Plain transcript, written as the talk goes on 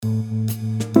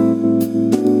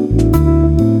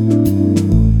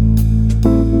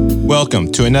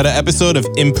Welcome to another episode of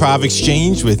Improv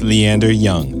Exchange with Leander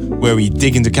Young, where we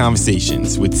dig into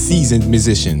conversations with seasoned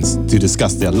musicians to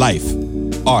discuss their life,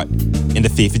 art, and the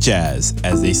faith of jazz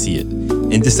as they see it.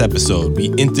 In this episode, we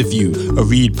interview a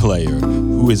reed player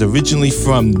who is originally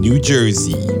from New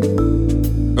Jersey,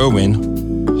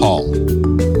 Erwin Hall.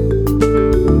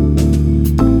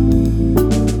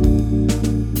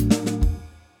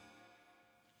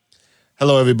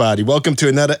 Hello, everybody. Welcome to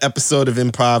another episode of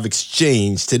Improv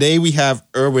Exchange. Today, we have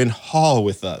Erwin Hall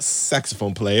with us,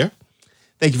 saxophone player.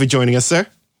 Thank you for joining us, sir.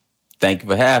 Thank you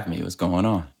for having me. What's going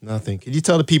on? Nothing. Can you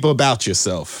tell the people about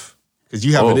yourself? Because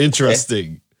you have an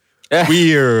interesting,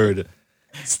 weird,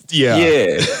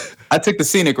 Yeah. I took the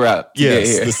scenic route.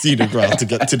 Yes, the scenic route to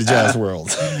get to the jazz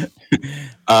world.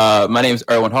 My name is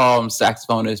Erwin Hall. I'm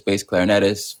saxophonist, bass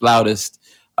clarinetist, flautist,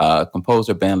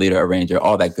 composer, band leader, arranger,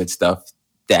 all that good stuff.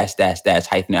 Dash,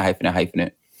 hyphen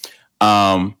it.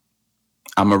 I'm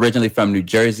originally from New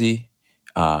Jersey.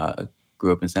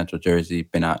 Grew up in Central Jersey.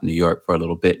 Been out in New York for a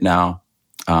little bit now.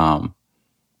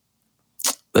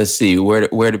 Let's see where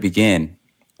to begin.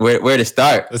 Where to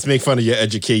start? Let's make fun of your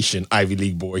education, Ivy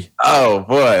League boy. Oh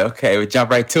boy, okay, we'll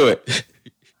jump right to it.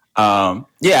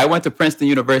 I went to Princeton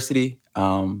University.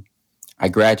 I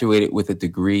graduated with a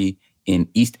degree in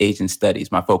East Asian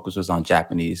Studies. My focus was on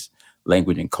Japanese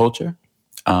language and culture.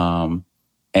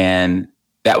 And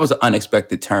that was an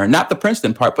unexpected turn, not the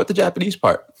Princeton part, but the Japanese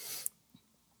part.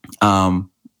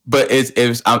 But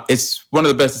it's one of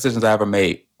the best decisions I ever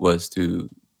made was to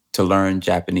learn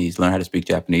Japanese, learn how to speak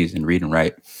Japanese and read and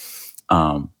write,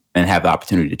 and have the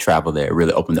opportunity to travel there. It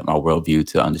really opened up my worldview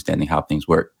to understanding how things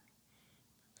work.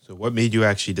 So what made you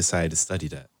actually decide to study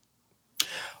that?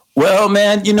 Well,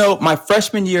 man, my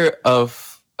freshman year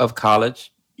of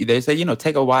college, they say,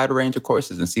 take a wide range of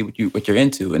courses and see what you're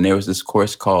into. And there was this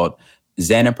course called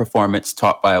Zen and Performance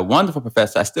taught by a wonderful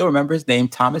professor. I still remember his name,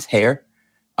 Thomas Hare.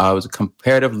 It was a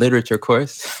comparative literature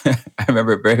course. I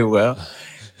remember it very well.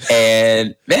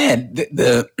 And man,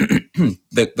 the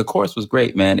course was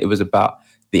great, man. It was about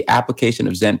the application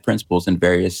of Zen principles in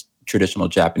various traditional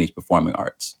Japanese performing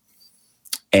arts.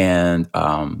 And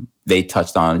they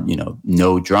touched on,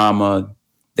 no drama.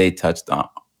 They touched on,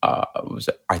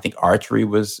 I think archery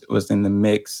was in the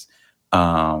mix,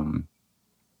 the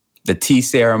tea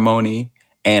ceremony,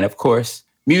 and of course,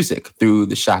 music through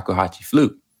the shakuhachi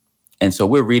flute. And so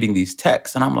we're reading these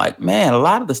texts, and I'm like, man, a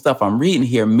lot of the stuff I'm reading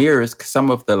here mirrors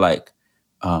some of the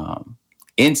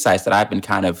insights that I've been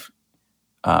kind of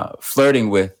flirting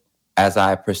with as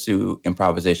I pursue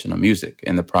improvisational music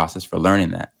in the process for learning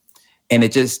that. And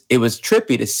it was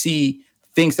trippy to see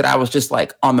things that I was just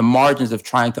like on the margins of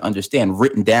trying to understand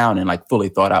written down and like fully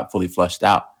thought out, fully flushed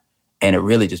out. And it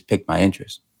really just piqued my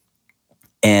interest.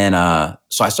 And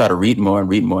so I started reading more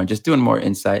and just doing more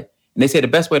insight. And they say the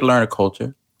best way to learn a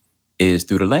culture is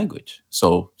through the language.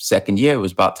 So second year, it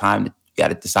was about time that you got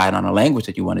to decide on a language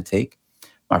that you want to take.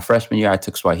 My freshman year, I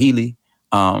took Swahili.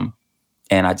 And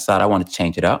I decided I wanted to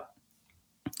change it up.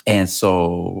 And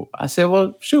so I said,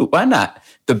 well, shoot, why not?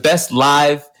 The best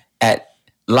live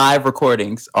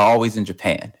recordings are always in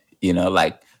Japan,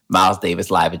 like Miles Davis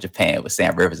live in Japan with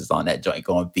Sam Rivers is on that joint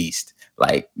going beast.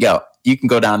 Like, you can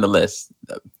go down the list.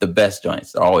 The best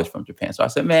joints are always from Japan. So I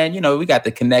said, man, we got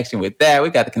the connection with that. We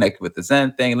got the connection with the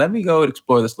Zen thing. Let me go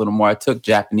explore this a little more. I took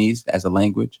Japanese as a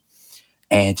language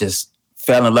and just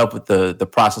fell in love with the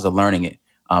process of learning it.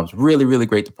 It was really, really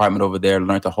great department over there.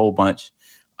 Learned a whole bunch.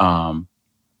 And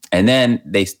then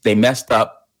they messed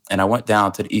up. And I went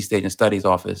down to the East Asian Studies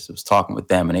office. I was talking with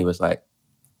them, and they was like,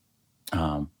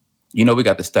 we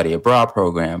got the study abroad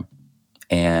program.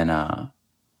 And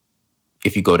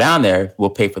if you go down there,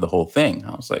 we'll pay for the whole thing.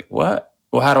 I was like, what?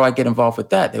 Well, how do I get involved with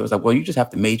that? They was like, well, you just have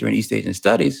to major in East Asian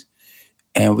Studies,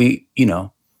 and we'll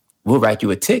write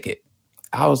you a ticket.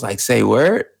 I was like, say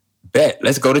word? Bet.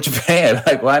 Let's go to Japan.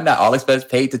 Like, why not? All expenses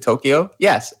paid to Tokyo?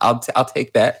 Yes, I'll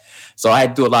take that. So I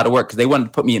had to do a lot of work because they wanted to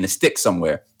put me in a stick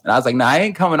somewhere. And I was like, I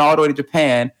ain't coming all the way to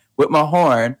Japan with my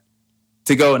horn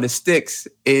to go in the sticks.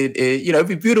 It'd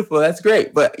be beautiful. That's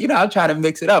great. But, I'm trying to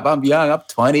mix it up. I'm young. I'm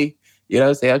 20.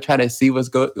 I'm trying to see what's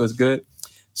good.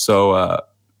 So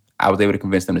I was able to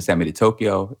convince them to send me to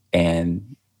Tokyo.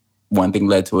 And one thing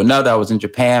led to another. I was in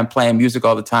Japan playing music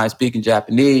all the time, speaking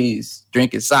Japanese,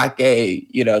 drinking sake,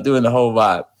 doing the whole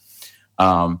vibe.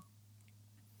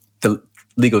 The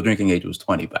legal drinking age was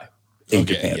 20 in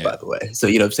Japan, by the way. So,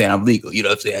 I'm legal.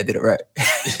 I did it right.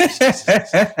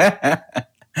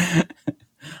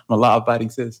 I'm a law-abiding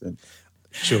citizen.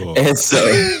 Sure. And so,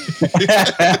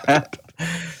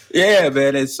 yeah,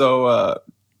 man. And so,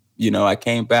 I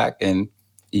came back and,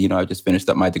 I just finished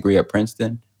up my degree at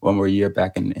Princeton, one more year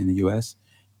back in the U.S.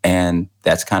 And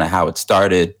that's kind of how it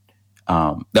started.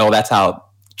 That's how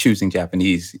choosing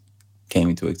Japanese came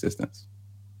into existence.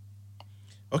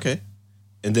 Okay.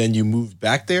 And then you moved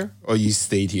back there, or you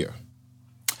stayed here?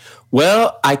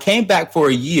 Well, I came back for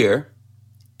a year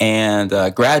and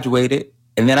graduated.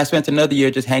 And then I spent another year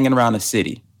just hanging around the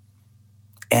city.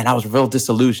 And I was real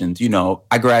disillusioned. You know,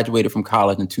 I graduated from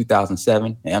college in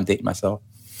 2007. And I'm dating myself.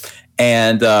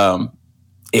 And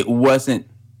it wasn't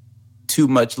too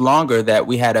much longer that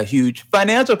we had a huge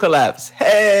financial collapse.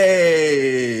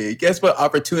 Hey, guess what?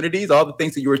 Opportunities, all the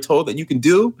things that you were told that you can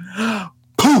do,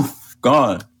 poof,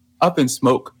 gone, up in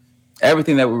smoke.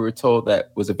 Everything that we were told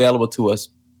that was available to us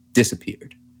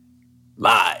disappeared.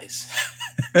 Lies.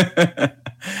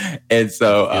 And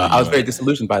so I was very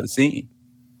disillusioned by the scene.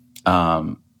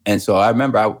 And so I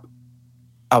remember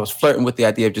I was flirting with the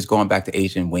idea of just going back to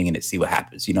Asia and winging it, see what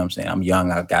happens. You know what I'm saying? I'm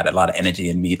young. I've got a lot of energy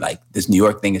in me. Like, this New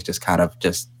York thing is just kind of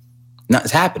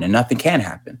nothing's happening. Nothing can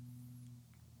happen.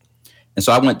 And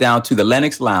so I went down to the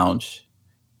Lenox Lounge,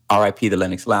 RIP the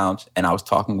Lenox Lounge, and I was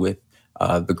talking with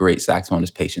the great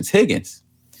saxophonist Patience Higgins.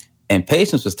 And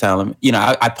Patience was telling me, you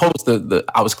know, I posed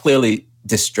I was clearly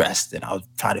distressed, and I was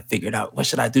trying to figure it out. What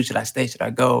should I do? Should I stay? Should I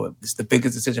go? It's the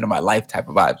biggest decision of my life type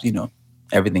of vibes. You know,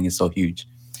 everything is so huge.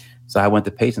 So I went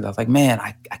to Patience. I was like, man,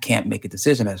 I can't make a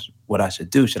decision as what I should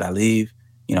do. Should I leave?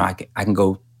 You know, I can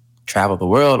go travel the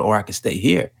world, or I can stay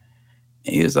here.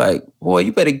 And he was like, boy,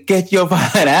 you better get your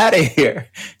behind out of here.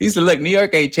 He said, look, New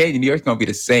York ain't changing. New York's going to be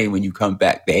the same when you come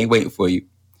back. They ain't waiting for you.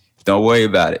 Don't worry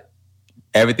about it.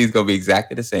 Everything's going to be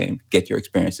exactly the same. Get your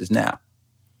experiences now.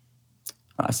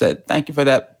 I said, thank you for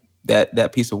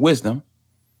that piece of wisdom.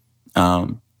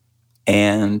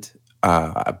 And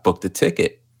I booked a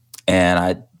ticket.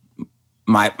 And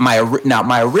my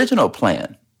original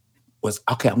plan was,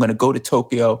 okay, I'm going to go to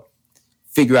Tokyo,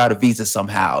 figure out a visa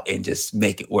somehow, and just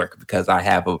make it work, because I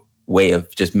have a way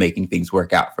of just making things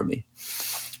work out for me.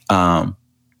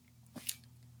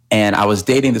 And I was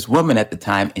dating this woman at the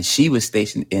time, and she was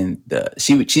stationed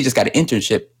she just got an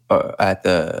internship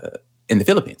in the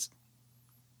Philippines.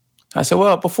 I said,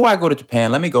 well, before I go to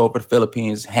Japan, let me go over to the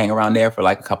Philippines, hang around there for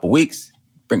like a couple weeks,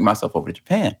 bring myself over to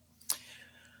Japan.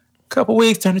 Couple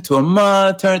weeks, turned into a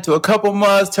month, turned into a couple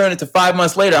months, turned into 5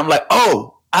 months later. I'm like,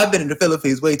 oh, I've been in the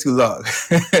Philippines way too long.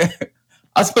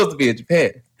 I'm supposed to be in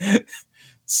Japan.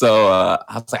 So I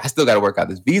was like, I still got to work out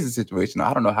this visa situation.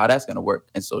 I don't know how that's going to work.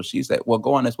 And so she said, well,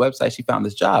 go on this website. She found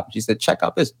this job. She said, check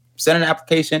out this, send an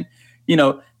application. You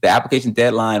know, the application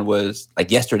deadline was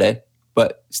like yesterday,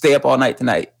 but stay up all night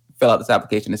tonight, fill out this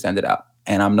application and send it out.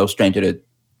 And I'm no stranger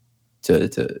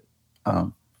to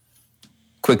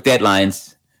quick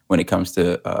deadlines when it comes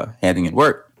to handing in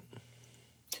work.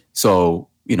 So,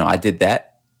 you know, I did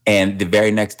that. And the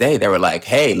very next day they were like,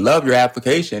 hey, love your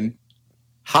application.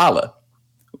 Holla.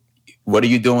 What are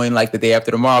you doing like the day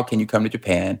after tomorrow? Can you come to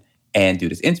Japan and do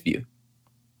this interview?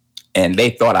 And they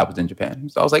thought I was in Japan.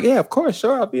 So I was like, yeah, of course.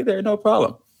 Sure. I'll be there. No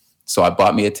problem. So I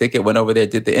bought me a ticket, went over there,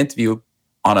 did the interview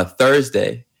on a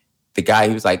Thursday. The guy,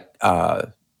 he was like,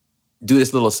 do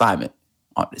this little assignment.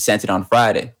 Sent it on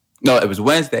Friday. No, it was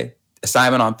Wednesday.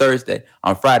 Assignment on Thursday.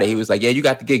 On Friday, he was like, yeah, you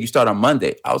got the gig. You start on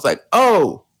Monday. I was like,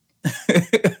 oh,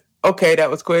 okay, that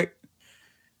was quick.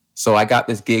 So I got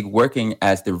this gig working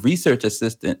as the research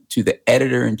assistant to the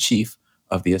editor-in-chief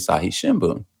of the Asahi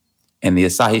Shimbun. And the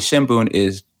Asahi Shimbun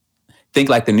is, think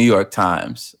like the New York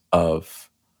Times of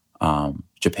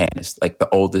Japan. It's like the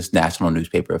oldest national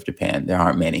newspaper of Japan. There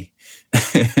aren't many.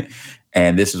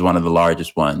 And this is one of the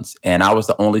largest ones. And I was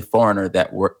the only foreigner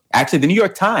that worked. Actually, the New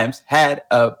York Times had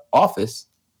an office.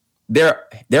 Their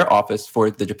office for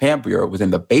the Japan Bureau was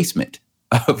in the basement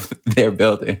of their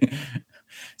building.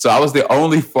 So I was the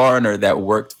only foreigner that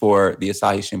worked for the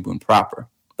Asahi Shimbun proper.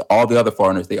 All the other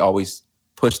foreigners, they always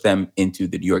pushed them into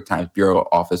the New York Times Bureau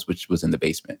office, which was in the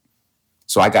basement.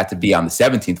 So I got to be on the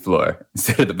 17th floor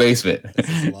instead of the basement.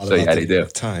 So yeah, they do.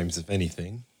 Times, if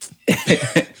anything.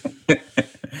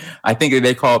 I think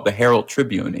they call it the Herald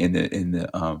Tribune in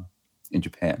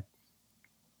Japan.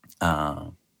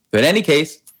 But in any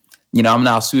case, you know, I'm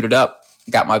now suited up,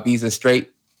 got my visa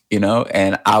straight, you know,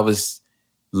 and I was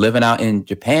living out in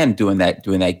Japan doing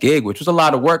that gig, which was a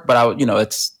lot of work, but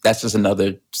that's just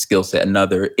another skill set,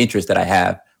 another interest that I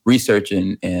have. Research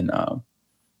and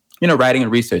writing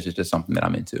and research is just something that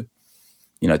I'm into.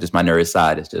 You know, just my nerd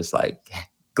side is just like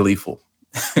gleeful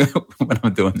when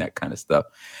I'm doing that kind of stuff.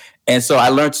 And so I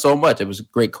learned so much. It was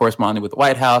great corresponding with the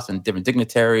White House and different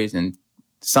dignitaries and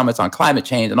summits on climate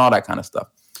change and all that kind of stuff.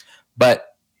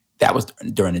 But that was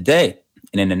during the day.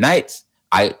 And in the nights,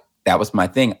 that was my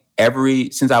thing.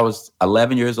 Since I was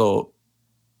 11 years old,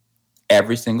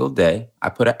 every single day, I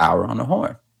put an hour on the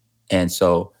horn. And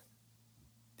so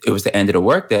it was the end of the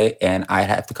workday, and I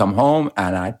have to come home,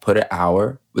 and I put an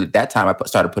hour. At that time, I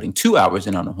started putting 2 hours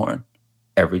in on the horn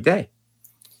every day.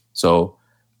 So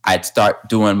I'd start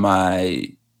doing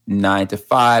my 9 to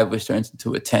 5, which turns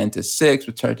into a 10 to 6,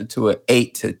 which turns into an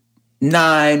 8 to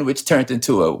 9, which turned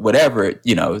into a whatever,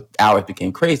 hours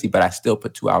became crazy, but I still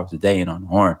put 2 hours a day in on the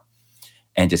horn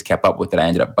and just kept up with it. I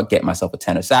ended up getting myself a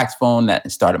tenor saxophone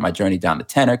that started my journey down to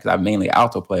tenor because I'm mainly an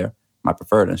alto player, my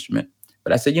preferred instrument.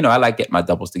 But I said, I like getting my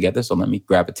doubles together, so let me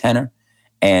grab a tenor.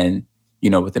 And,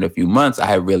 within a few months, I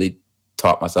had really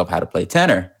taught myself how to play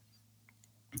tenor.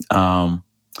 And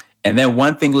then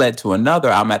one thing led to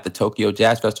another. I'm at the Tokyo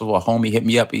Jazz Festival. A homie hit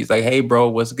me up. He's like, hey, bro,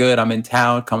 what's good? I'm in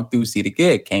town. Come through, see the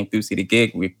gig. Came through, see the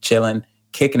gig. We're chilling,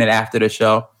 kicking it after the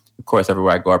show. Of course,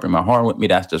 everywhere I go, I bring my horn with me.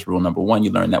 That's just rule number one. You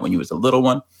learn that when you was a little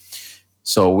one.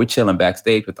 So we're chilling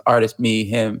backstage with the artist, me,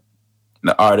 him, and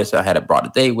the artist. I had brought a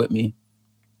date with me.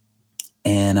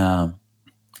 And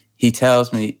he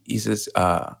tells me, he says,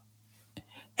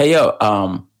 hey,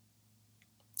 yo,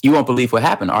 you won't believe what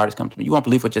happened. The artist comes to me. You won't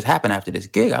believe what just happened after this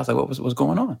gig. I was like, what's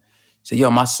going on? He said,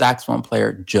 yo, my saxophone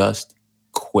player just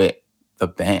quit the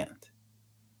band.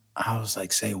 I was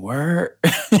like, say word.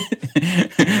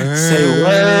 Say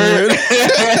word.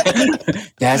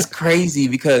 That's crazy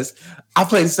because I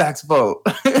play the saxophone.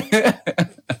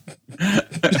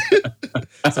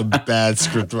 Some bad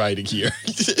script writing here.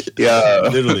 Yeah.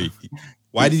 Literally.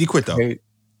 Why did he quit though?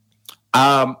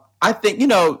 I think,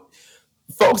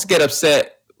 folks get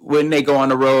upset when they go on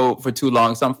the road for too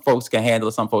long. Some folks can handle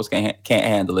it. Some folks can't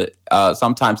handle it.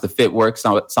 Sometimes the fit works.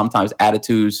 Sometimes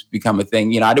attitudes become a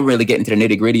thing. I didn't really get into the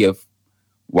nitty gritty of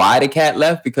why the cat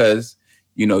left because,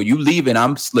 you leaving,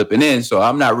 I'm slipping in. So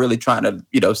I'm not really trying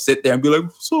to, sit there and be like,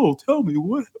 so tell me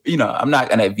what, I'm not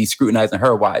going to be scrutinizing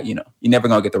her. Why, you're never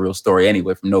going to get the real story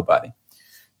anyway from nobody.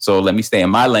 So let me stay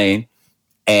in my lane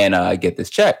and get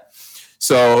this check.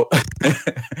 So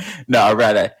no, I'd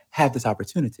rather have this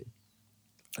opportunity,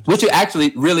 which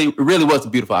actually really, really was a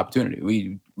beautiful opportunity.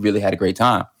 We really had a great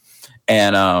time.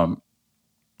 And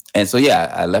so,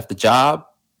 yeah, I left the job,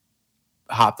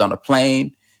 hopped on a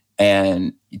plane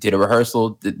and did a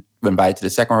rehearsal, went invited to the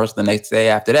second rehearsal the next day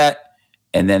after that.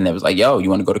 And then it was like, yo, you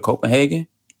want to go to Copenhagen?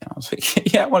 And I was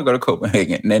like, yeah, I want to go to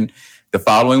Copenhagen. And then the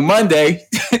following Monday,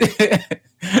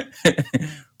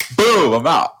 boom, I'm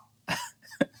out.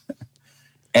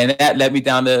 And that led me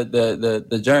down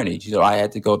the journey. I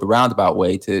had to go the roundabout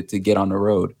way to get on the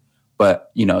road.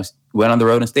 But, went on the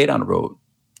road and stayed on the road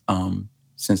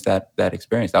since that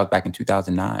experience. That was back in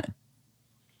 2009.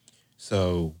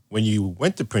 So when you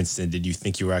went to Princeton, did you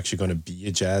think you were actually going to be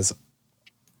a jazz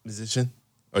musician?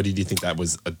 Or did you think that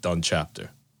was a done chapter?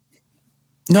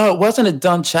 No, it wasn't a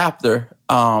done chapter.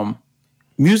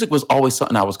 Music was always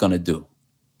something I was going to do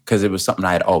because it was something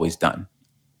I had always done.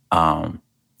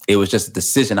 It was just a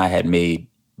decision I had made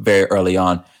very early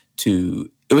on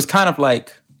it was kind of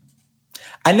like,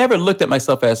 I never looked at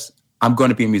myself as I'm going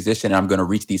to be a musician and I'm going to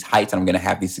reach these heights and I'm going to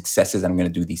have these successes and I'm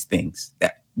going to do these things.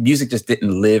 That music just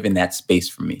didn't live in that space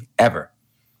for me ever.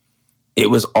 It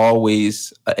was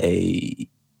always a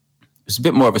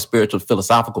bit more of a spiritual,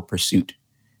 philosophical pursuit.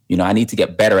 I need to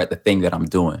get better at the thing that I'm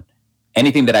doing.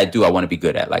 Anything that I do, I want to be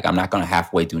good at. Like, I'm not going to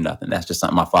halfway do nothing. That's just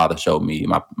something my father showed me.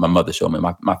 My mother showed me.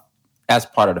 That's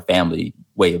part of the family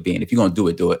way of being. If you're going to do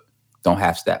it, do it. Don't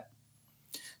half step.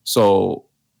 So,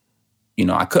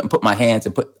 I couldn't put my hands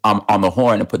and put on the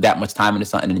horn and put that much time into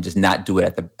something and just not do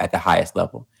it at the highest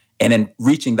level. And then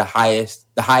reaching the higher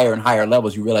and higher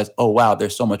levels, you realize, oh, wow,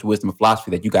 there's so much wisdom and philosophy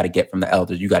that you got to get from the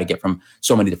elders. You got to get from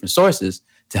so many different sources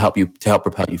to help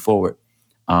propel you forward.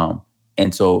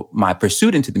 And so my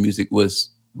pursuit into the music was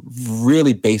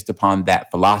really based upon that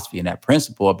philosophy and that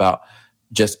principle about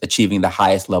just achieving the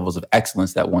highest levels of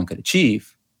excellence that one could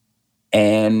achieve.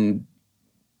 And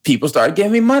people started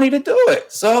giving me money to do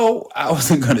it. So I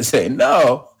wasn't going to say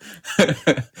no.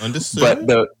 Understood.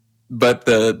 But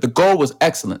the goal was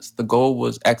excellence. The goal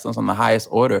was excellence on the highest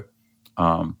order.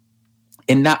 And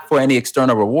not for any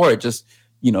external reward, just,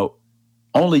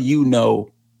 only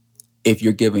if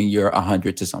you're giving your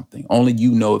 100 to something. Only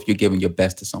if you're giving your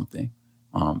best to something.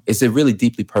 It's a really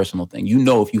deeply personal thing.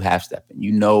 If you half-stepping.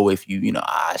 If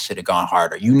I should have gone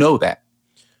harder. That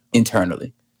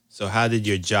internally. So how did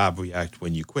your job react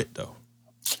when you quit, though?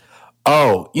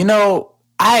 Oh,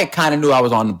 I kind of knew I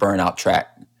was on the burnout track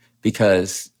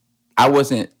because I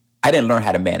didn't learn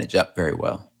how to manage up very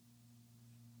well.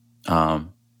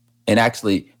 And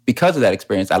actually, because of that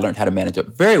experience, I learned how to manage up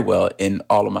very well in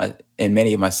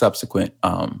many of my subsequent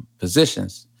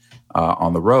positions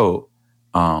on the road.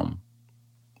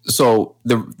 So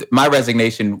my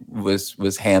resignation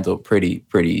was handled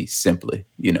pretty simply.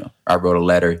 I wrote a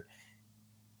letter,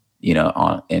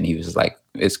 and he was just like,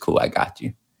 "It's cool, I got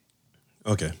you."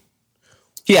 Okay.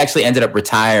 He actually ended up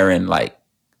retiring like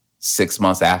 6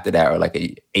 months after that, or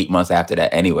like 8 months after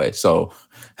that anyway. So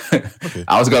okay.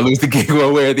 I was going to lose the gig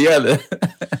one way or the other.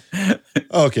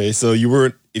 Okay. So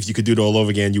if you could do it all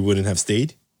over again, you wouldn't have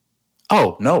stayed?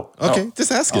 Oh, no. Okay. No.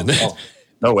 Just asking. Oh,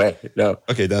 no way. No.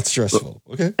 Okay. That's stressful.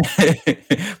 Okay.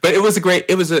 But I was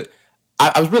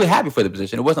really happy for the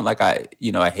position. It wasn't like I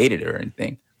hated it or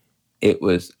anything. It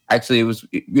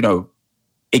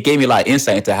gave me a lot of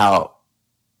insight into how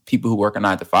people who work a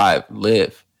 9 to 5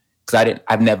 live. Because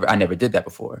I never did that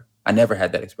before. I never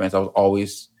had that experience. I was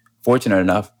always fortunate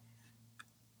enough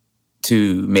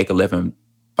to make a living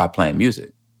by playing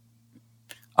music.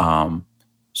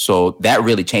 So that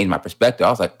really changed my perspective. I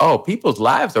was like, oh, people's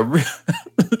lives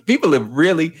people live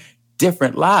really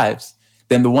different lives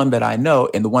than the one that I know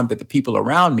and the one that the people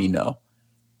around me know.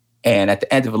 And at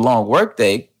the end of a long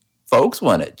workday, folks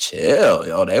want to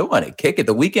chill. They want to kick it.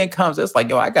 The weekend comes, it's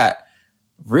like, I got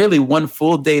really one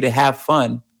full day to have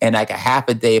fun and like a half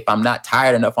a day if I'm not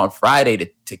tired enough on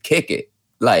Friday to kick it.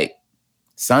 Like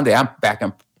Sunday, I'm back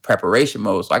in preparation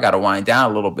mode, so I got to wind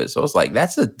down a little bit. So it's like,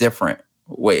 that's a different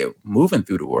way of moving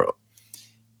through the world.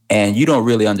 And you don't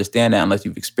really understand that unless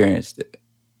you've experienced it.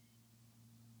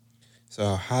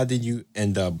 So how did you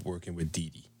end up working with Dee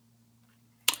Dee?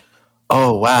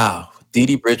 Oh, wow. Dee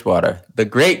Dee Bridgewater, the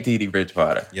great Dee Dee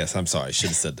Bridgewater. Yes, I'm sorry. I should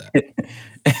have said that.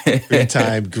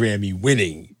 3-time Grammy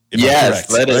winning. Yes,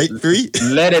 let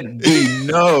it be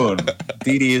known.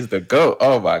 Dee Dee is the GOAT.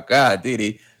 Oh my God, Dee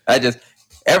Dee.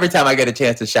 Every time I get a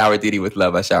chance to shower Dee Dee with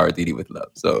love, I shower Dee Dee with love.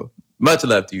 So much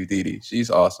love to you, Dee Dee. She's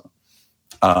awesome.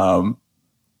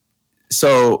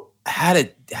 So how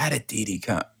did Dee Dee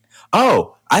come?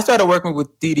 Oh, I started working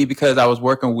with Dee Dee because I was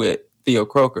working with Theo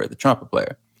Croker, the trumpet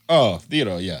player. Oh,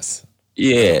 Theodore, yes.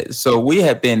 Yeah. So we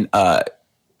have been,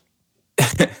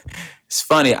 it's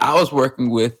funny. I was working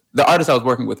with the artist I was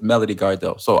working with, Melody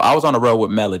Gardot. So I was on the road with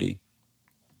Melody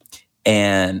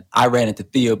and I ran into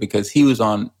Theo because he was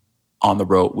on the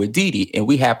road with Dee Dee. And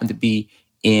we happened to be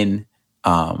in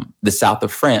the south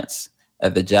of France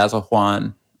at the Jazz au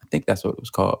Juan. I think that's what it was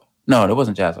called. No, it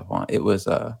wasn't Jazz au Juan. It was,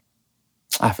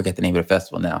 I forget the name of the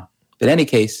festival now. But in any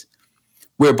case,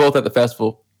 we were both at the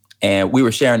festival and we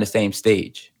were sharing the same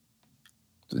stage.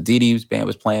 So Dee Dee's band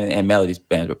was playing and Melody's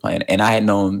band were playing. And I had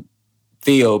known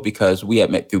Theo because we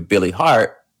had met through Billy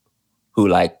Hart, who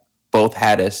like both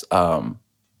had us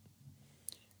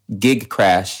Gig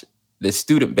Crash, this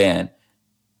student band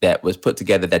that was put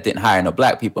together that didn't hire no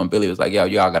black people. And Billy was like, yo,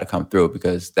 y'all got to come through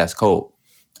because that's cold.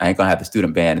 I ain't going to have the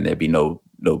student band and there'd be no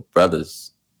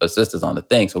brothers or sisters on the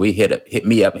thing. So we hit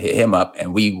me up, hit him up,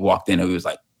 and we walked in and we was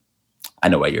like, I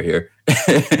know why you're here.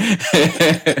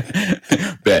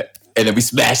 Bet. And then we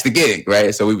smashed the gig,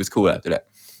 right? So we was cool after that.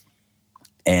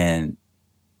 And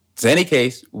so in any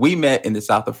case, we met in the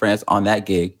south of France on that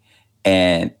gig.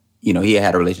 And, he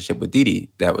had a relationship with Dee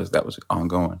Dee that was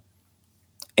ongoing.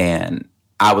 And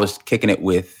I was kicking it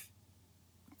with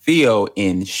Theo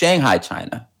in Shanghai,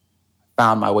 China.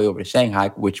 Found my way over to Shanghai,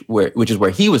 which is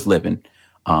where he was living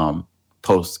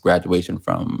post graduation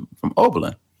from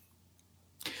Oberlin.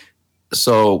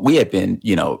 So we had been,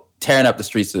 tearing up the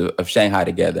streets of Shanghai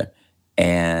together,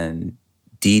 and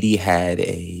Dee Dee had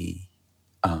an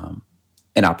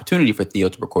opportunity for Theo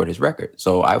to record his record.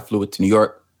 So I flew it to New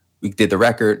York. We did the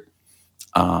record,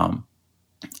 and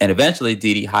eventually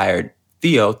Dee Dee hired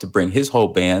Theo to bring his whole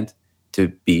band to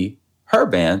be her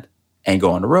band and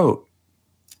go on the road.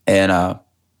 And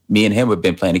me and him have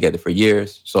been playing together for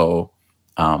years. So,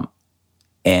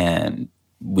 and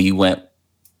we went,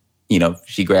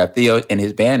 she grabbed Theo and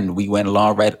his band and we went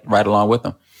along right along with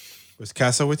them. Was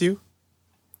Casa with you?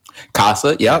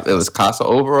 Casa, yep. It was Casa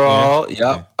overall.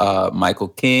 Yeah. Yep. Okay. Michael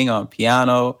King on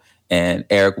piano and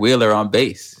Eric Wheeler on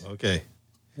bass. Okay.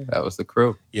 That was the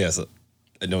crew. Yes.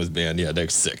 I know his band. Yeah, they're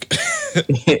sick.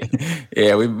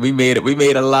 Yeah, we made it. We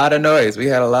made a lot of noise. We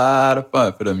had a lot of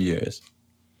fun for them years.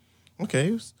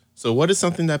 Okay. So what is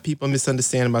something that people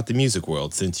misunderstand about the music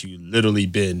world since you literally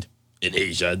been in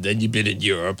Asia, then you've been in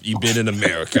Europe, you've been in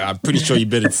America. I'm pretty sure you've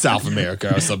been in South America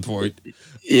at some point.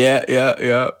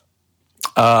 Yeah.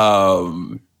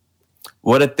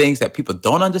 What are things that people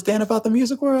don't understand about the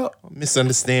music world?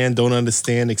 Misunderstand, don't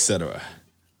understand, etc.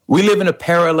 We live in a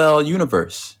parallel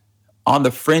universe, on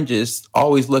the fringes,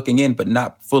 always looking in, but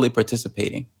not fully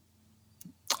participating.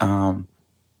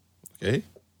 Okay.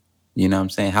 You know what I'm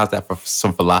saying? How's that for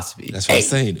some philosophy? That's what I'm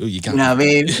saying. Ooh, you got what I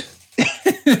mean?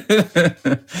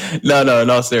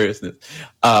 No, seriousness.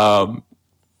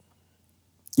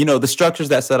 the structures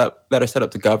that are set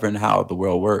up to govern how the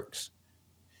world works,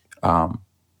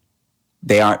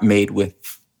 they aren't made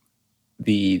with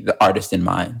the artist in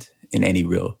mind in any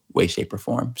real way, shape, or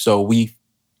form. So we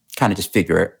kind of just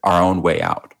figure our own way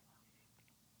out.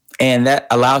 And that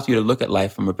allows you to look at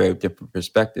life from a very different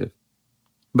perspective.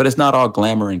 But it's not all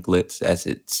glamour and glitz as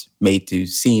it's made to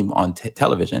seem on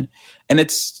television. And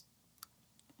it's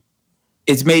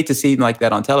made to seem like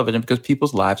that on television because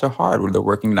people's lives are hard when they're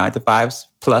working 9 to 5s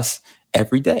plus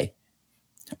every day.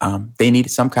 They need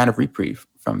some kind of reprieve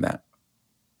from that.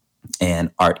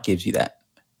 And art gives you that.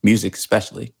 Music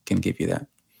especially can give you that.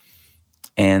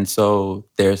 And so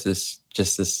there's this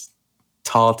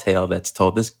tall tale that's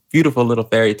told, this beautiful little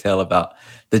fairy tale about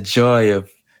the joy of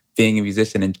being a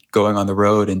musician and going on the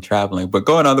road and traveling. But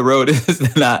going on the road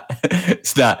is not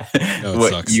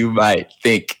what sucks. You might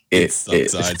think it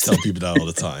sucks. I tell people that all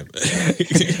the time.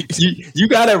 you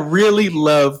got to really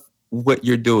love what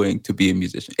you're doing to be a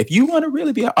musician. If you want to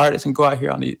really be an artist and go out here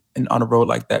on a road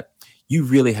like that, you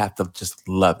really have to just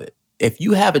love it. If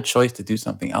you have a choice to do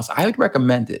something else, I would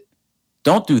recommend it.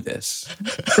 Don't do this.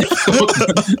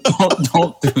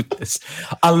 don't do this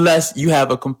unless you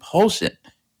have a compulsion,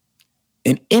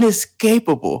 an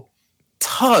inescapable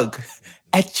tug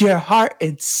at your heart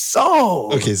and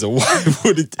soul. Okay, so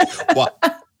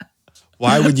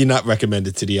why would you not recommend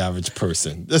it to the average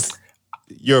person? That's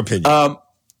your opinion.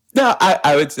 No,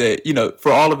 I would say,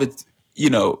 for all of its,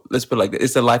 let's put it like this.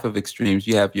 It's a life of extremes.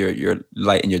 You have your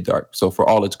light and your dark. So for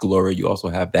all its glory, you also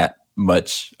have that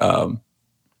much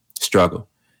struggle.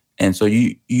 And so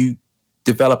you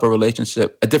develop a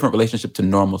different relationship to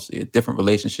normalcy, a different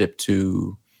relationship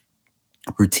to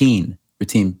routine.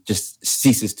 Routine just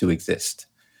ceases to exist.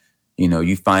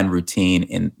 You find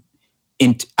routine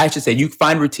you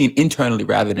find routine internally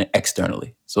rather than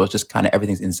externally. So it's just kind of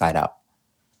everything's inside out.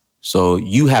 So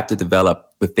you have to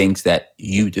develop the things that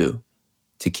you do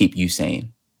to keep you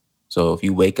sane. So if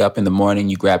you wake up in the morning,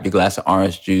 you grab your glass of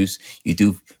orange juice, you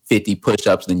do 50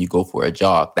 push-ups, then you go for a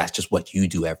jog. That's just what you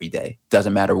do every day.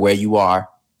 Doesn't matter where you are.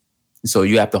 So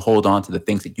you have to hold on to the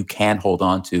things that you can hold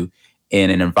on to in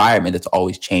an environment that's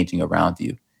always changing around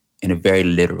you in a very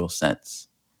literal sense.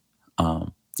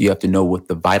 You have to know what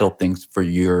the vital things for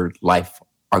your life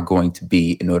are going to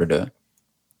be in order to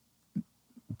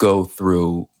go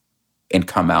through and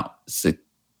come out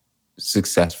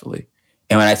successfully.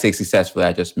 And when I say successfully,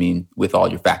 I just mean with all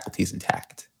your faculties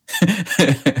intact.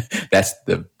 That's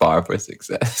the bar for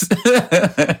success. But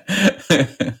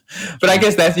I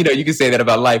guess that's, you can say that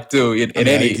about life too, in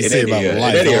any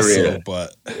area.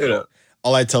 But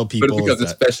all I tell people but it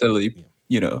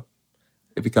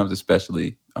becomes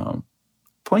especially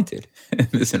pointed in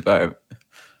this environment.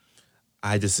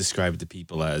 I just describe it to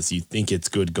people as you think it's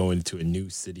good going to a new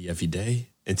city every day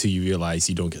until you realize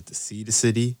you don't get to see the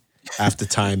city. After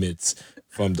time, it's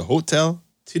from the hotel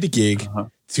to the gig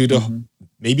to the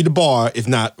maybe the bar, if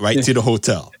not right to the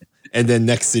hotel, and then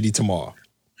next city tomorrow.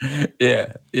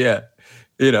 Yeah.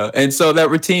 And so that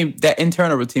routine, that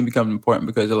internal routine, becomes important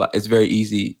because it's very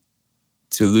easy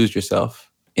to lose yourself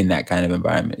in that kind of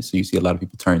environment. So you see a lot of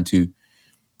people turn to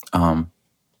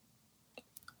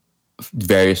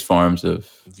various forms of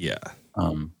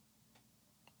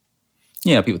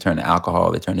people turn to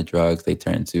alcohol, they turn to drugs, they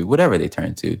turn to whatever they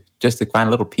turn to just to find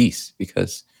a little peace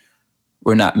because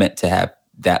we're not meant to have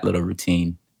that little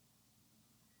routine,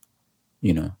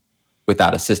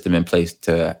 without a system in place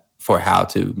for how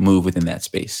to move within that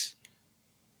space.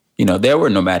 There were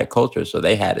nomadic cultures, so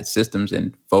they had systems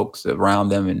and folks around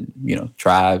them and,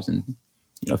 tribes and,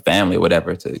 family,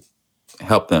 whatever, to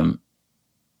help them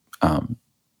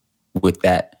with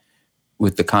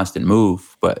the constant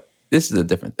move. But this is a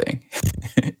different thing.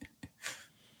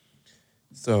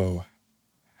 So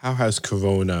how has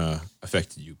Corona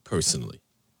affected you personally?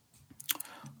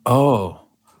 Oh,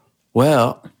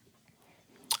 well,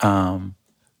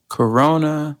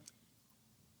 Corona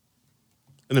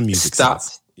in a music stopped.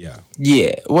 Sense. Yeah.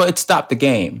 Yeah. Well, it stopped the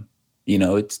game.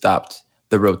 It stopped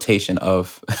the rotation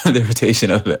of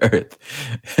the earth,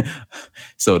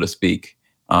 so to speak.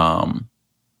 And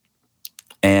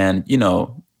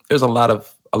there's a lot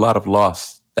of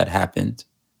loss that happened,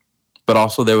 but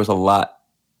also there was a lot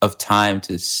of time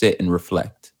to sit and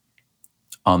reflect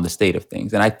on the state of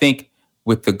things. And I think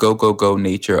with the go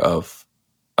nature of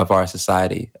our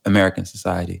society, American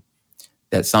society,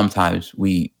 that sometimes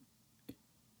we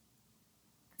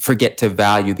forget to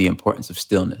value the importance of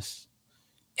stillness.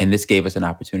 And this gave me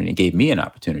an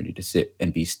opportunity to sit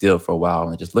and be still for a while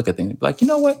and just look at things and be like, you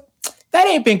know what? That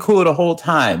ain't been cool the whole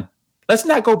time. Let's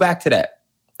not go back to that.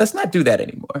 Let's not do that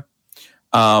anymore.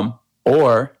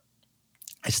 Or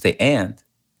I should say,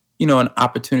 an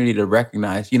opportunity to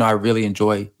recognize, I really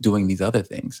enjoy doing these other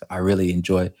things. I really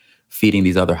enjoy feeding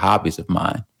these other hobbies of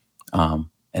mine,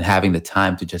 and having the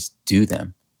time to just do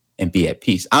them and be at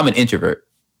peace. I'm an introvert,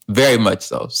 very much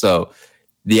so. So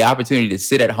the opportunity to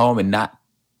sit at home and not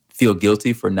feel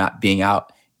guilty for not being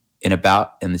out and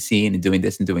about in the scene and doing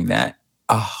this and doing that,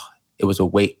 it was a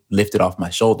weight lifted off my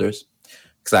shoulders,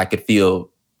 because I could feel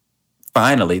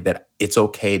finally that it's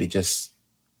okay to just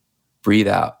breathe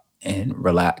out and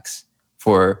relax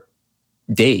for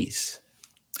days,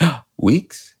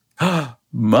 weeks,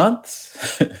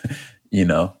 months.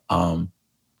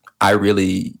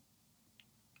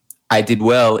 I did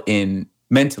well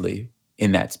mentally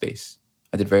in that space.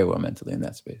 I did very well mentally in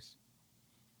that space.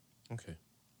 Okay.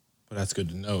 Well, that's good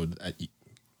to know that you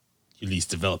at least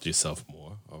developed yourself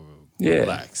more or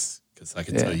relax. Because I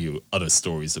can tell you other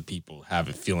stories of people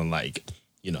having feeling like,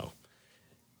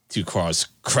 two cars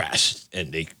crashed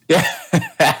and they.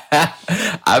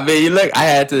 I mean, look,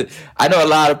 I know a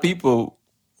lot of people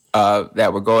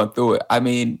that were going through it. I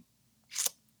mean,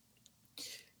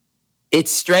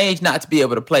 it's strange not to be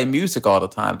able to play music all the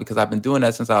time, because I've been doing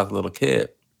that since I was a little kid.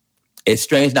 It's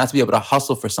strange not to be able to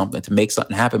hustle for something, to make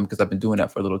something happen, because I've been doing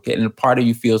that for a little kid. And a part of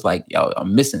you feels like,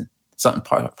 I'm missing something,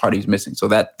 part of you's missing. So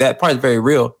that part is very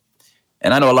real.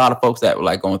 And I know a lot of folks that were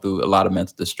like going through a lot of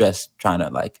mental distress, trying to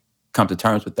like come to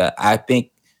terms with that. I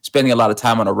think spending a lot of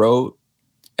time on the road,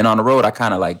 and on the road, I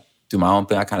kind of like do my own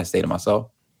thing. I kind of stay to myself.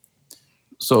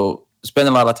 So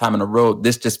spending a lot of time on the road,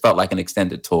 this just felt like an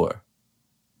extended tour.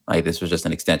 Like this was just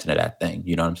an extension of that thing.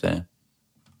 You know what I'm saying?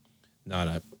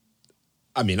 No,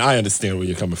 I mean, I understand where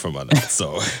you're coming from on that.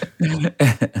 So,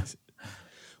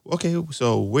 okay.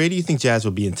 So where do you think jazz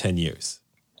will be in 10 years?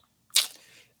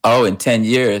 Oh, in 10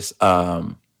 years. I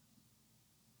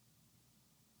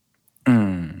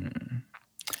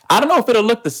don't know if it'll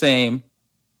look the same.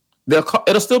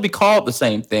 It'll still be called the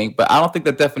same thing, but I don't think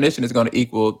the definition is going to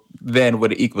equal then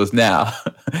what it equals now.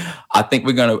 I think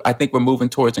we're moving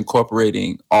towards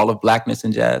incorporating all of Blackness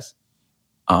in jazz,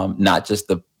 not just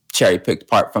the cherry-picked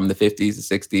part from the 50s,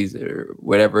 the 60s, or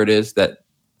whatever it is that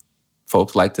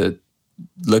folks like to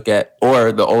look at,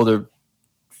 or the older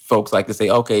folks like to say,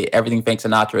 okay, everything Frank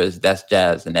Sinatra that's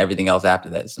jazz, and everything else after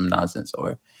that is some nonsense,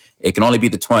 or it can only be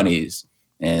the 20s.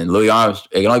 And it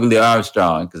can only be Louis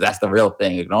Armstrong, because that's the real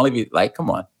thing. It can only be like, come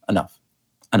on, enough.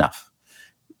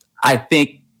 I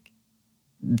think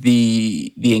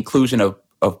the inclusion of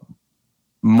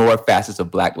more facets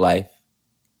of Black life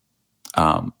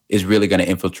is really going to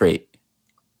infiltrate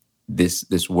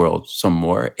this world some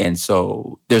more. And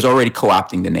so there's already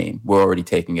co-opting the name. We're already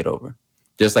taking it over.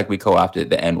 Just like we co-opted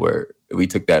the N-word, we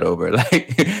took that over.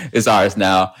 Like it's ours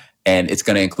now, and it's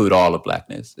going to include all of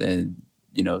Blackness. And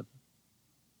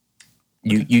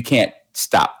you can't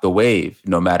stop the wave,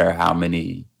 no matter how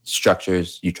many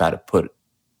structures you try to put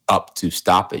up to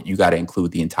stop it. You got to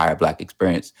include the entire Black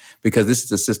experience, because this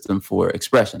is a system for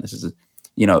expression. This is,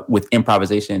 with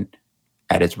improvisation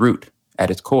at its root, at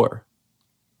its core,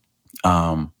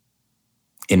 in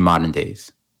modern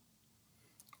days.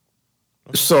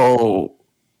 So,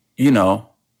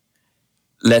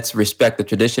 let's respect the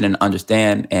tradition and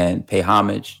understand and pay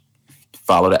homage,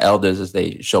 follow the elders as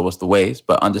they show us the ways,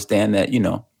 but understand that,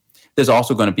 there's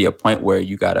also going to be a point where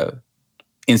you got to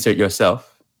insert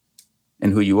yourself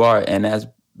and who you are. And as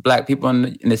Black people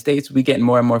in the States, we get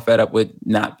more and more fed up with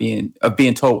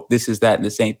being told this is that and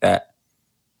this ain't that.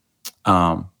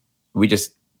 We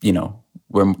just,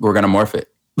 we're going to morph it.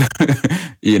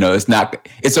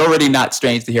 It's already not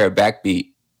strange to hear a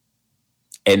backbeat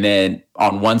and then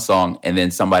on one song and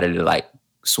then somebody to like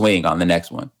swing on the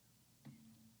next one.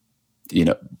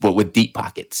 But with deep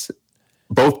pockets.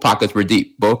 Both pockets were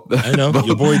deep. I know.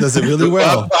 Your boy does it really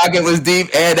well. Both pocket was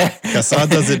deep, and Kassan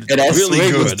does it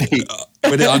really good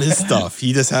with it on his stuff.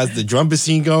 He just has the drum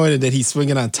machine going, and then he's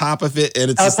swinging on top of it,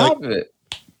 and it's just like...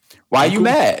 Why are you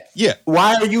mad? Yeah.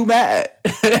 Why are you mad?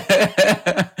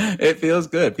 It feels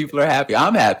good. People are happy.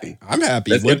 I'm happy.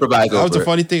 Let's improvise over That was the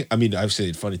funny thing. I mean, I've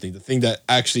said funny thing. The thing that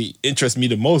actually interests me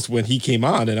the most when he came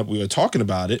on and we were talking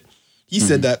about it, he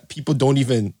said that people don't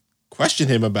even question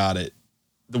him about it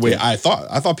the way I thought.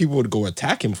 I thought people would go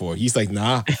attack him for it. He's like,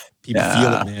 nah, people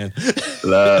feel it, man.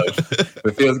 Love. If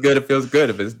it feels good, it feels good.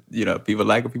 If it's, people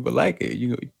like it, people like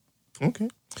it. Okay.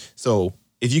 So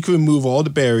if you could remove all the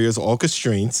barriers, all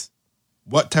constraints,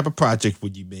 what type of project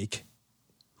would you make?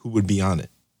 Who would be on it?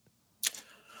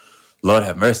 Lord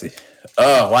have mercy.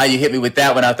 Oh, why you hit me with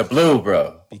that one out the blue,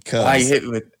 bro? Because why you hit me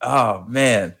with? Oh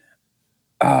man.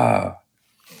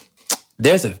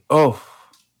 There's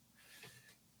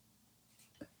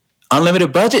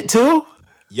unlimited budget too.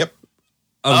 Yep.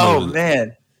 Unlimited. Oh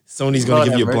man. Sony's gonna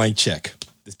give you a blank check.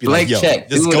 Just be blank check.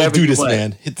 Just go do this,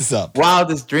 man. Hit this up.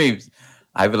 Wildest dreams.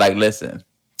 I'd be like, listen,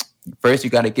 first you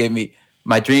got to give me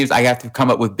my dreams. I have to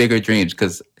come up with bigger dreams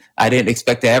because I didn't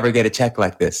expect to ever get a check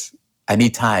like this. I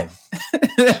need time.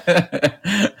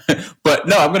 But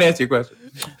no, I'm going to answer your question.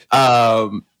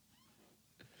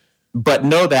 But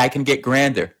know that I can get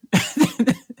grander.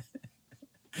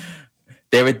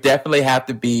 There would definitely have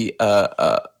to be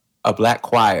a black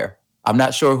choir. I'm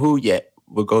not sure who yet.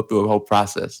 We'll go through a whole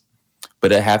process.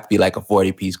 But it have to be like a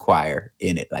 40-piece choir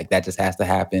in it. Like that just has to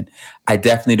happen. I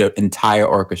definitely need an entire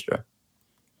orchestra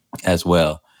as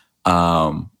well.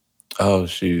 Oh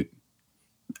shoot.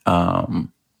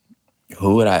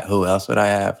 Who else would I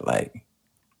have? Like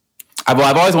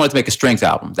I've always wanted to make a strings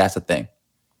album. That's the thing.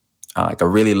 Like a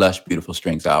really lush, beautiful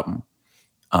strings album.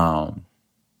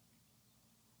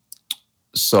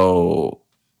 So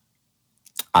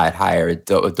I'd hire a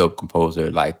dope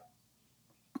composer, like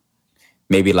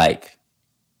maybe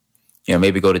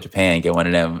maybe go to Japan and get one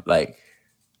of them like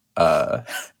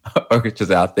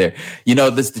orchestras out there.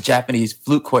 The Japanese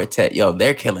flute quartet. Yo,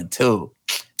 they're killing too.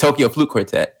 Tokyo Flute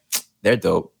Quartet. They're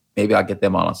dope. Maybe I'll get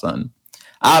them on something.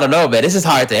 I don't know, man. This is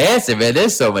hard to answer, man.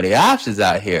 There's so many options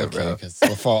out here, bro.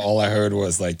 So far, all I heard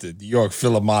was like the New York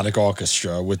Philharmonic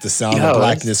Orchestra with the Sound of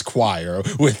Blackness Choir.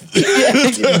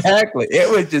 Exactly. It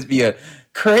would just be a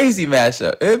crazy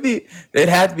mashup. It'd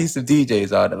have to be some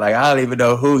DJs on it. Like I don't even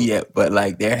know who yet, but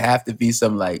like there have to be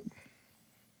some like,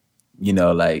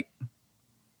 like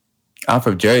I'm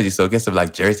from Jersey, so get some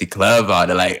like Jersey Club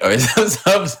on it, like or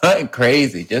something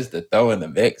crazy just to throw in the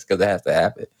mix because it has to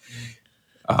happen.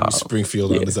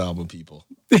 Springfield on this album, people.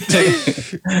 And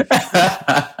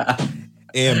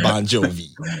Bon Jovi.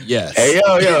 Yes. Hey,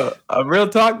 yo. Real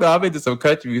talk though, I'm into some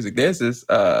country music. There's this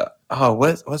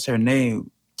what's her name?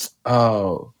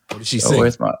 Oh, what did she sing?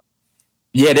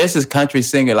 There's this country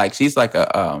singer. Like she's like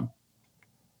a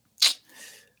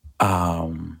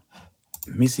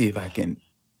let me see if I can.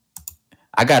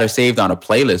 I got her saved on a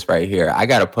playlist right here. I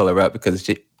got to pull her up because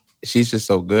she's just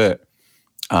so good.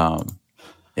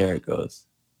 There it goes.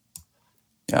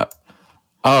 Yep.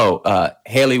 Oh,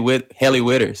 Haley Withers. Haley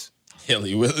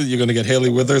Withers. You're gonna get Haley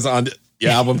Withers on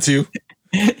your album too?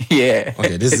 Yeah.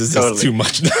 Okay, this is totally. Just too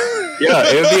much. Yeah,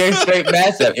 it would be a straight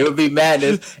matchup. It would be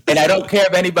madness, and I don't care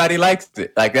if anybody likes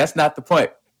it. Like that's not the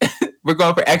point. We're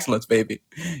going for excellence, baby.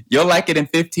 You'll like it in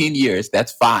 15 years.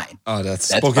 That's fine. Oh,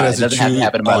 that's spoken fine. As a true. It doesn't have to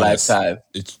happen in my lifetime.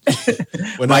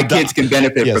 My kids can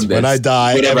benefit from this. When I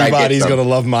die, everybody's going to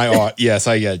love my art. Yes,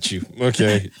 I get you.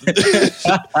 Okay.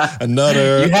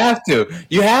 Another. You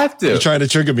have to. You're trying to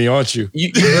trigger me, aren't you?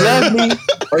 You love me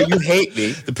or you hate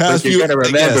me. The past few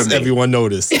years, everyone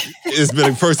noticed. It's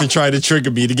been a person trying to trigger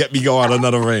me to get me go on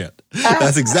another rant.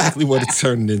 That's exactly what it's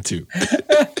turning into.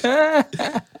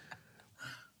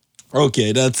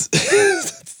 Okay, that's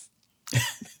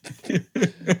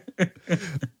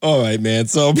all right, man.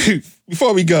 So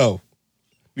before we go,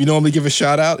 we normally give a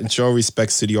shout out and show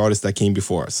respects to the artists that came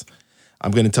before us.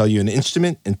 I'm going to tell you an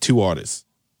instrument and two artists.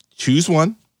 Choose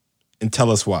one and tell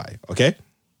us why, okay?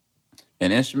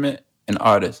 An instrument, an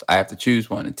artist. I have to choose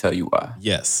one and tell you why.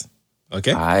 Yes.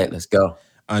 Okay. All right, let's go.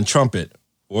 On trumpet,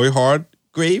 Roy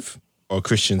Hargrave or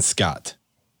Christian Scott?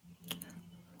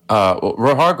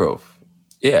 Roy Hargrave.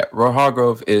 Yeah, Roy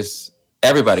Hargrave is,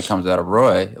 everybody comes out of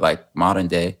Roy, like modern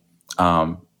day.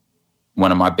 One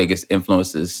of my biggest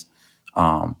influences,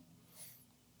 my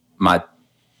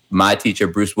teacher,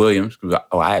 Bruce Williams,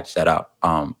 I had to shout out,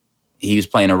 he was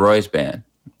playing in Roy's band.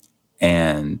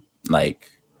 And like,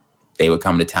 they would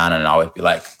come to town and always be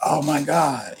like, oh my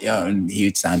God. And he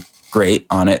would sound great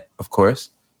on it, of course.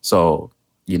 So,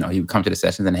 he would come to the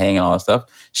sessions and hang and all that stuff.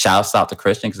 Shouts out to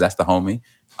Christian, because that's the homie.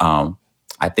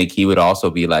 I think he would also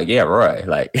be like, yeah, Roy,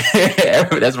 like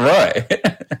that's Roy.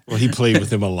 Well, he played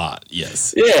with him a lot.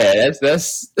 Yes. Yeah,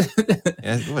 that's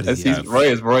Roy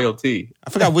is royalty.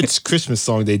 I forgot which Christmas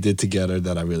song they did together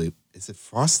that is it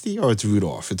Frosty or it's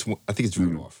Rudolph? I think it's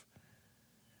Rudolph.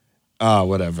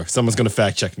 Whatever. Someone's going to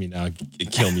fact check me now and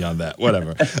kill me on that.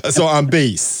 Whatever. So on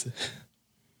bass,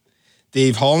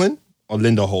 Dave Holland or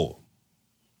Linda Hole?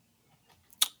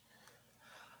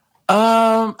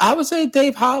 I would say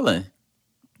Dave Holland.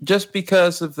 Just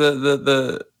because of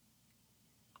the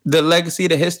legacy,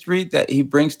 the history that he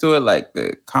brings to it, like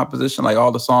the composition, like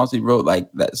all the songs he wrote, like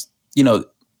that's,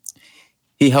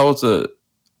 he holds a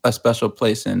special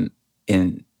place in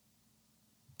the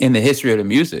history of the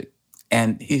music,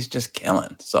 and he's just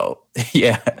killing. So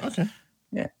yeah. Okay.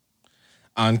 Yeah.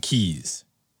 On keys,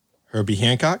 Herbie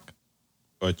Hancock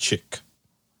or Chick?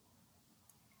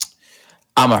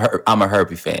 I'm a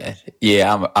Herbie fan.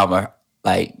 Yeah, I'm a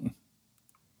like.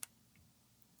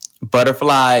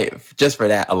 Butterfly, just for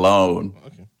that alone.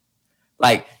 Okay.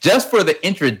 Like, just for the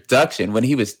introduction, when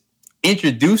he was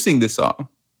introducing the song,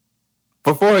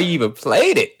 before he even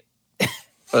played it, I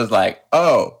was like,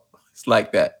 oh, it's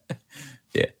like that.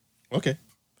 Yeah. Okay.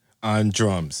 On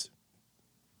drums,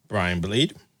 Brian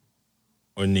Blade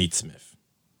or Nate Smith?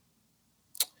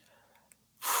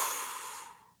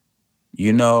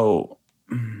 You know,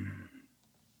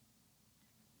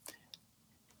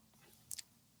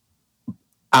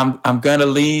 I'm gonna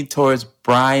lean towards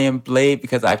Brian Blade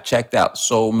because I've checked out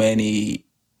so many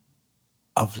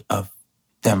of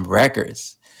them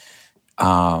records.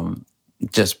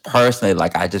 Just personally,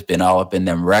 like I just been all up in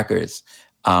them records.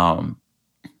 The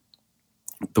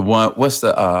one, what's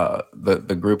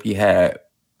the group he had?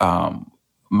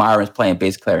 Myron's playing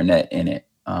bass clarinet in it.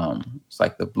 It's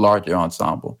like the larger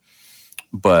ensemble.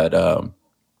 But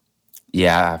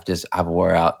yeah, I've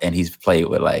wore out, and he's played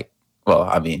with like, well,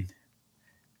 I mean,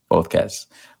 both cats.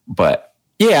 But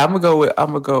yeah, I'm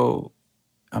gonna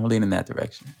lean in that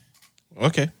direction.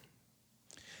 Okay.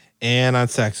 And on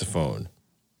saxophone,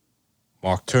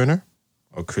 Mark Turner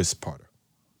or Chris Potter?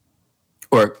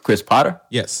 Or Chris Potter?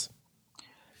 Yes.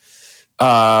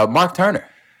 Mark Turner.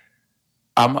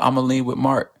 I'm gonna lean with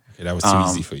Mark. Okay, that was too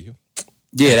easy for you.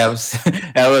 Yeah, that was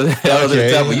Okay.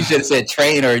 a tough one. You should have said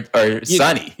Train or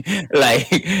Sonny. Like,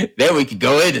 then we could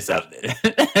go into something.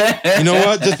 You know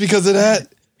what? Just because of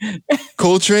that,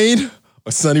 Coltrane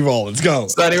or Sonny Rollins? Go.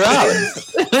 Sonny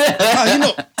Rollins.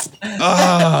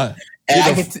 And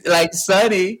I can like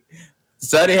Sonny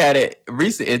had a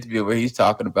recent interview where he's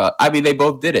talking about, I mean, they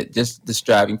both did it, just the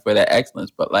striving for that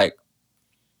excellence. But like,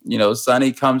 you know,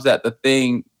 Sonny comes at the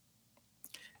thing.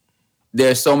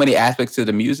 There's so many aspects to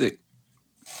the music.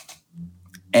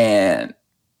 And,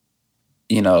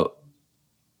 you know,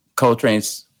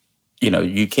 Coltrane's, you know,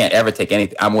 you can't ever take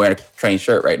anything. I'm wearing a Train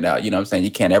shirt right now. You know what I'm saying?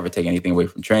 You can't ever take anything away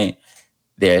from Train.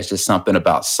 There's just something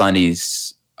about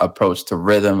Sonny's approach to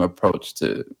rhythm, approach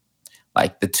to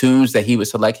like the tunes that he would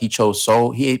select. He chose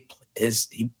he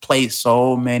played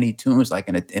so many tunes like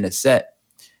in a set,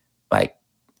 like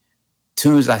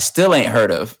tunes I still ain't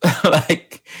heard of,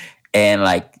 like, and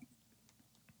like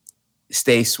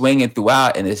stay swinging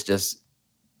throughout. And it's just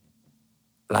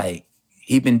like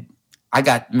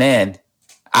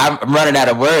I'm running out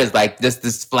of words. Like just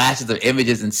this flashes of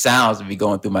images and sounds will be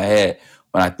going through my head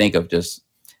when I think of just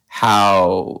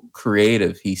how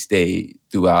creative he stayed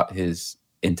throughout his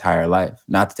entire life.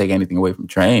 Not to take anything away from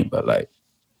Train, but like,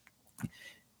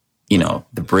 you know,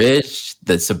 the bridge,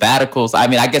 the sabbaticals. I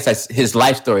mean, I guess his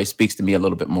life story speaks to me a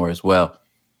little bit more as well.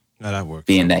 No, that works.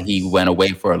 Being that he went away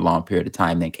for a long period of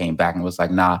time, then came back and was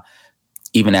like, nah,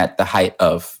 even at the height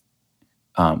of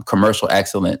commercial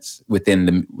excellence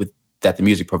that the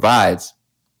music provides,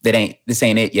 this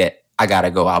ain't it yet. I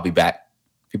gotta go. I'll be back.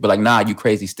 People are like, nah, you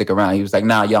crazy, stick around. He was like,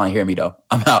 nah, y'all ain't hear me though.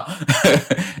 I'm out.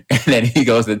 And then he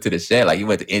goes into the shed. Like he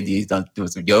went to India, he's doing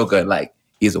some yoga, and like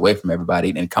he's away from everybody.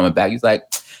 And coming back, he's like,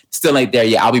 still ain't there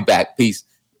yet. I'll be back. Peace.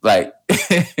 Like,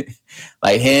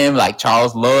 like him, like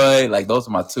Charles Lloyd, like those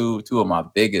are my two of my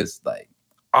biggest,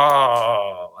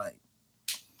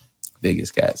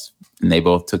 biggest cats. And they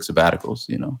both took sabbaticals,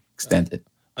 you know, extended.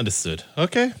 Understood.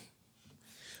 Okay.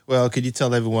 Well, could you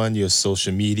tell everyone your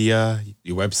social media,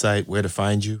 your website, where to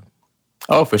find you?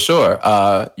 Oh, for sure.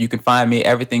 You can find me.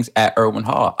 Everything's at Irwin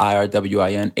Hall,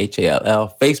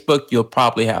 IRWINHALL. Facebook, you'll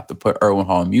probably have to put Irwin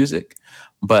Hall Music,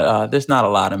 but there's not a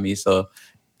lot of me, so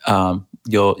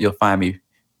you'll find me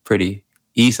pretty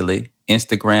easily.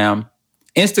 Instagram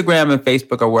and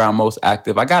Facebook are where I'm most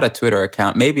active. I got a Twitter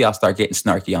account. Maybe I'll start getting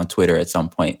snarky on Twitter at some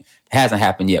point. It hasn't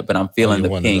happened yet, but I'm feeling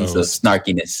the pings of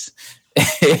snarkiness.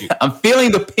 I'm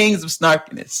feeling the pings of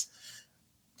snarkiness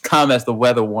come as the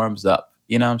weather warms up.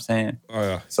 You know what I'm saying? Oh,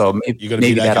 yeah. So maybe you're gonna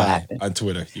be that guy happen on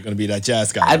Twitter. You're gonna be that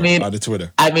jazz guy on the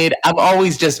Twitter. I mean, I'm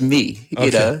always just me. Okay.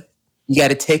 You know, you got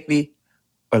to take me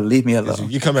or leave me alone.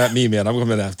 If you come at me, man, I'm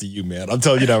coming after you, man. I'm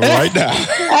telling you that right now.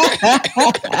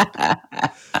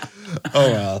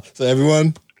 Oh, wow. So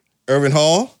everyone, Irwin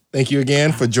Hall, thank you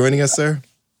again for joining us, sir.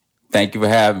 Thank you for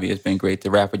having me. It's been great to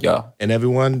rap with y'all. And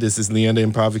everyone, this is Leander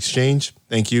Improv Exchange.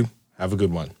 Thank you. Have a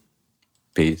good one.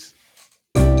 Peace.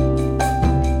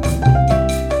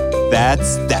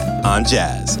 That's that on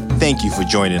jazz. Thank you for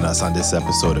joining us on this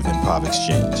episode of Improv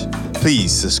Exchange.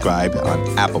 Please subscribe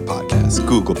on Apple Podcasts,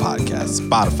 Google Podcasts,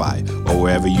 Spotify, or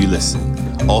wherever you listen.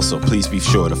 Also, please be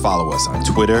sure to follow us on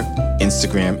Twitter,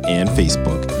 Instagram, and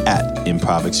Facebook at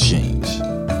Improv Exchange.